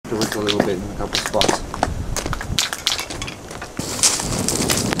to work a little bit in a couple spots.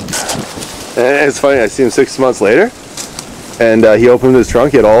 And it's funny, I see him 6 months later, and he opened his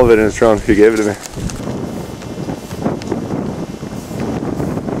trunk, he had all of it in his trunk, he gave it to me.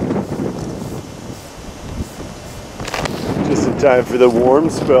 Just in time for the warm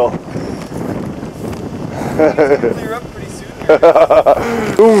spell. Clear up pretty soon.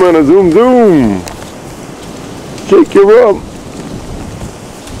 Zoom and a zoom zoom. Shake your rump.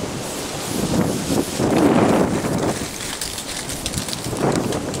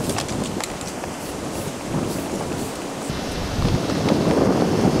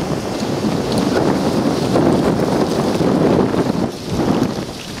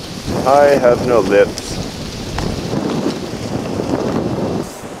 I have no lips.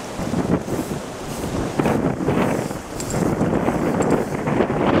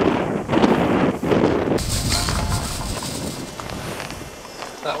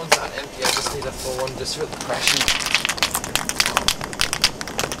 That one's not empty, I just need a full one just for the pressure.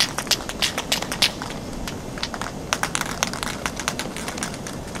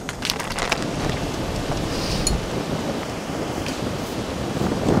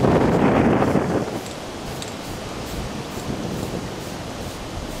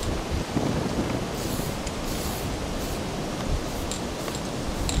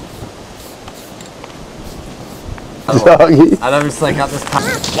 Doggy. And I'm just like, got this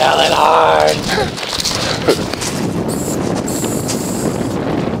Killing hard.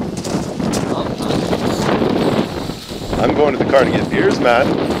 I'm going to the car to get beers, man.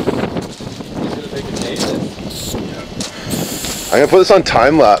 I'm gonna put this on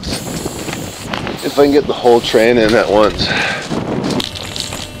time lapse. If I can get the whole train in at once.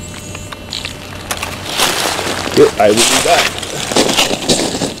 Good, I will be back.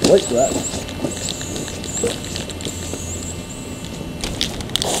 Like that.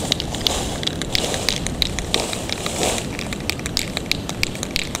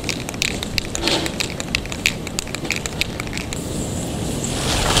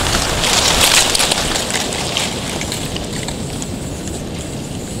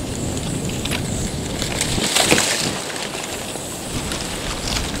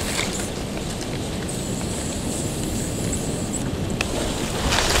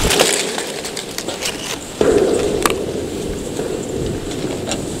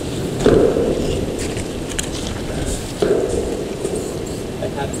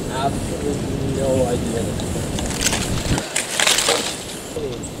 Absolutely no idea.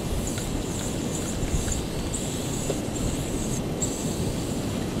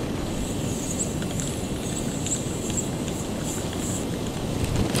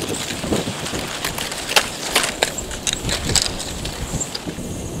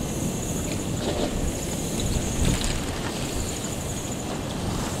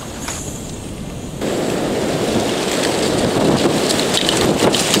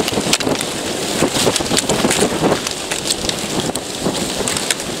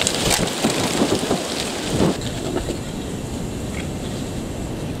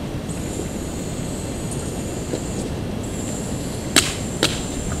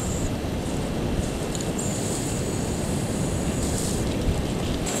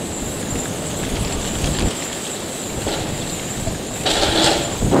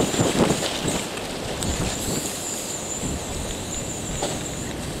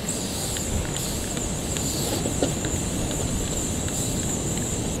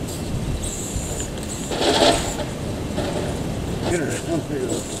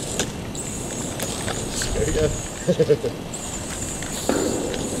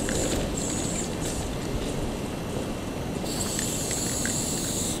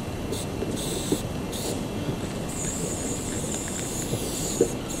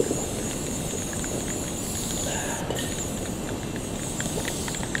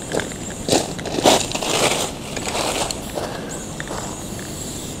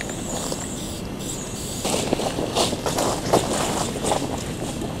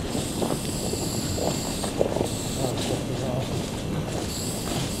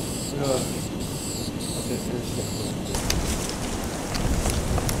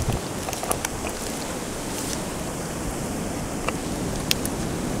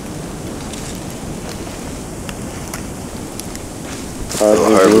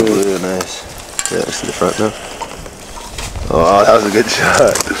 Harbor blue, nice. Yeah, see the front now. Oh, that was a good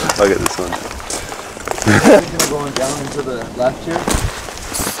shot. I'll get this one. He's going down into the left here.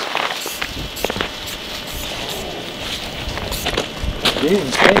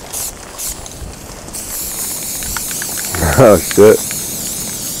 Oh shit.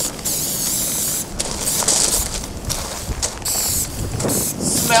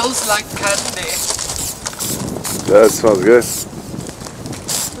 Smell smells like candy. That smells good.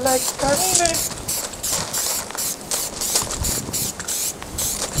 Like candy.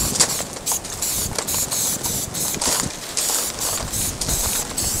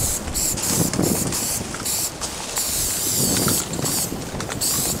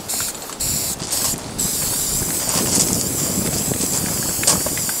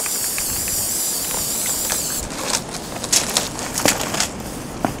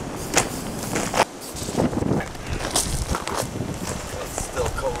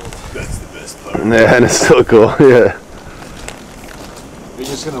 Yeah, and it's still cool, yeah. You're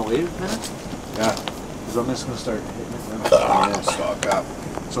just gonna leave, man? Yeah. Because I'm just gonna start hitting it now. Stock up.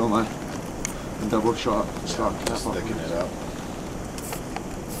 So am I. And double shot, stock cap. Sticking it up.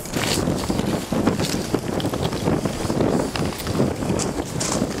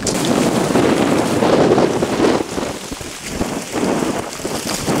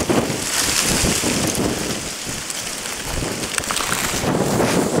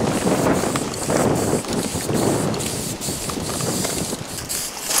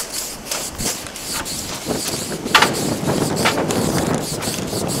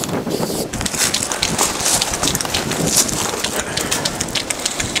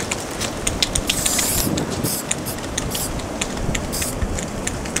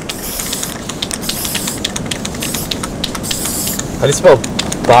 How do you spell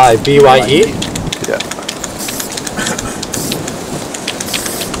bye? B-Y-E? Yeah.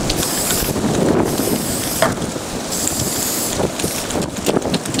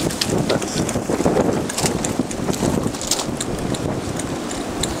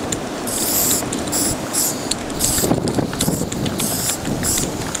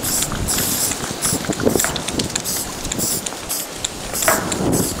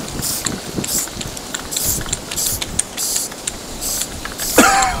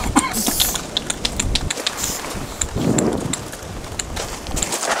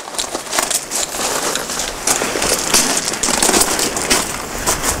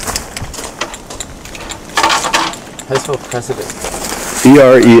 How do you spell precedent?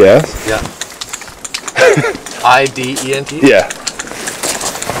 E-R-E-S? Yeah. I-D-E-N-T? Yeah.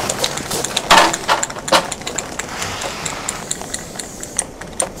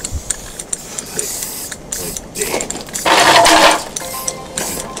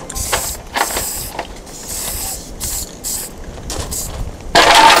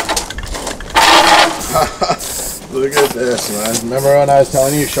 Look at this, man. Remember when I was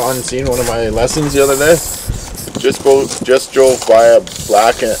telling you Sean seen one of my lessons the other day? Just drove by a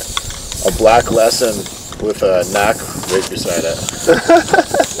black lesson with a knack right beside it.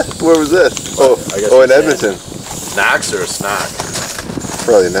 Where was this? Oh, I guess in Edmonton. Knacks or a snack?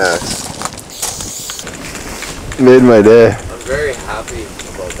 Probably Nax. Made my day. I'm very happy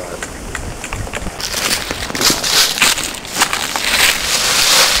about that.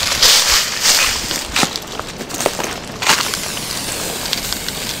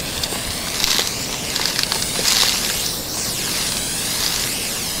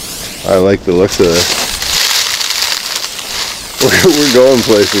 I like the looks of this. We're going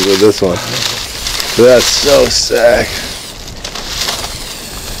places with this one. That's so sick.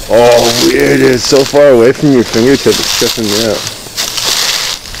 Oh, weird. It's so far away from your fingertip, it's tripping me out.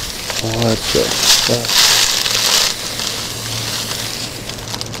 What the fuck?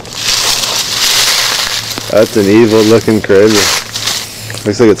 That's an evil looking crazy.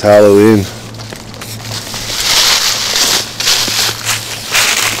 Looks like it's Halloween.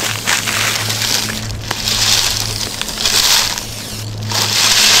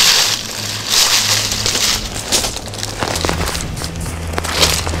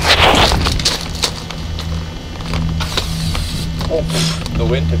 The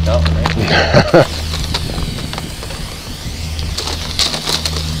wind took that one, right?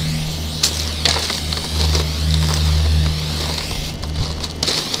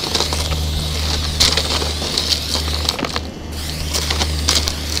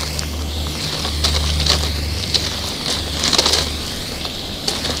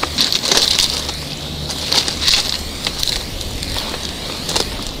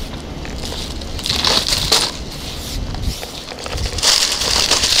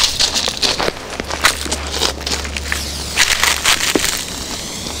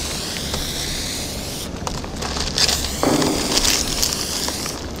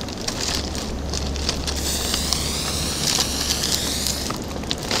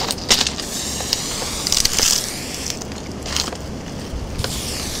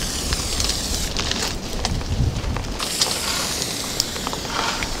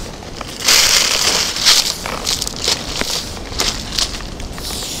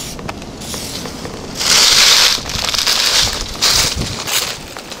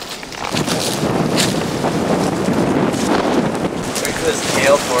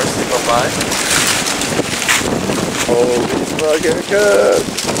 by. Holy fucking crap.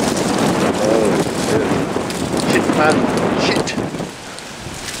 Oh shit. Shit, man. Shit.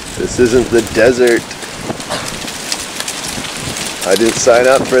 This isn't the desert. I didn't sign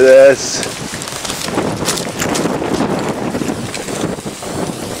up for this.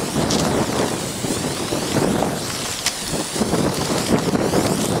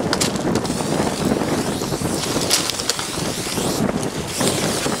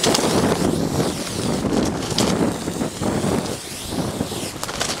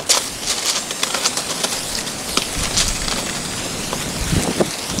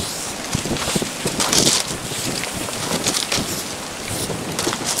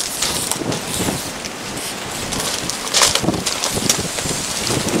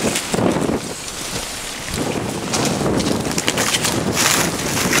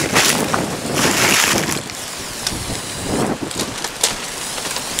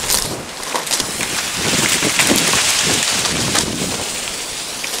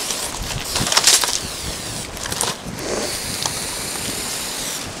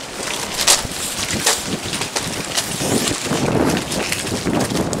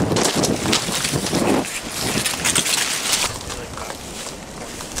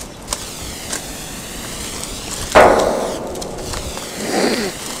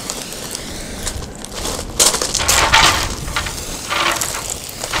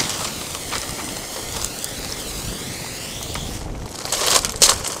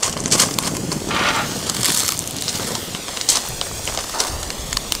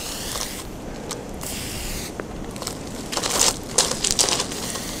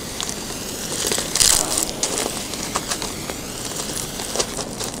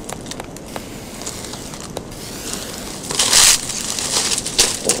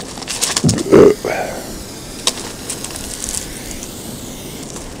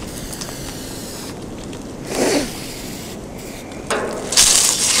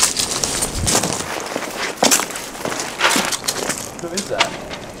 Who is that?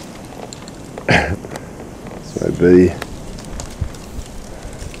 It's my buddy.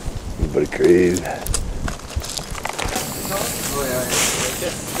 My buddy CRAVE. Oh yeah,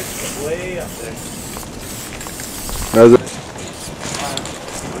 it's way up there. How's it?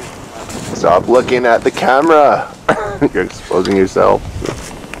 Stop looking at the camera. You're exposing yourself.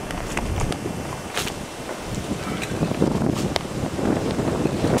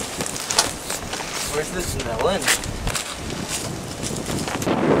 Where's this melon?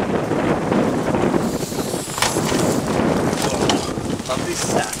 Lovely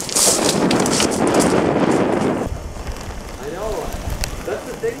sack. I know. That's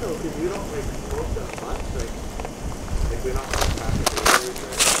the thing though, because we don't like smoke that much. Like we're not like practically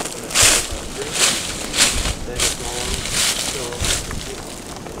then it's long, so you know,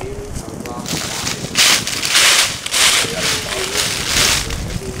 the evening comes off.